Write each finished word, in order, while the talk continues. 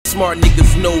Smart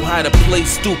niggas know how to play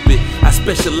stupid. I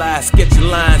specialize sketching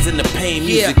lines in the pain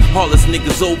music. All us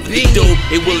niggas over the dope,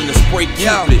 they willing to spray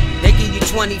Cupid. They give you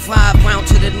 25 round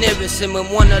to the nearest. And when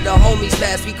one of the homies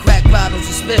pass, we crack bottles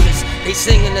of spirits. They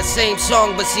singing the same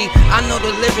song, but see, I know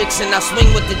the lyrics and I swing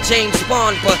with the James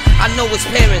Bond. But I know his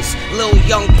parents, little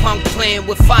young punk playing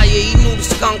with fire. He knew the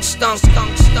skunk stunk.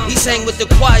 He sang with the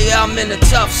choir, I'm in a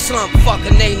tough slump.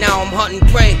 Fucking A, now I'm hunting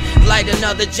prey. Light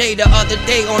another J the other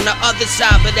day on the other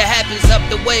side, but it happens up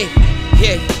the way.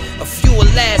 Yeah, a few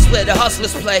last where the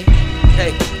hustlers play.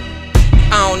 Hey,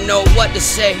 I don't know what to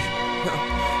say,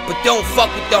 but don't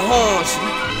fuck with the horns.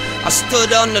 I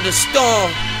stood under the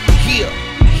storm.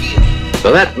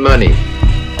 So that money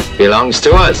belongs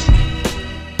to us.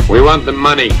 We want the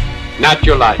money, not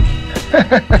your life.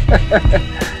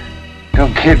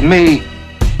 Don't kid me.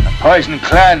 The Poison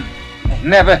Clan have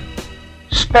never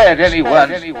spared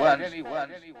anyone.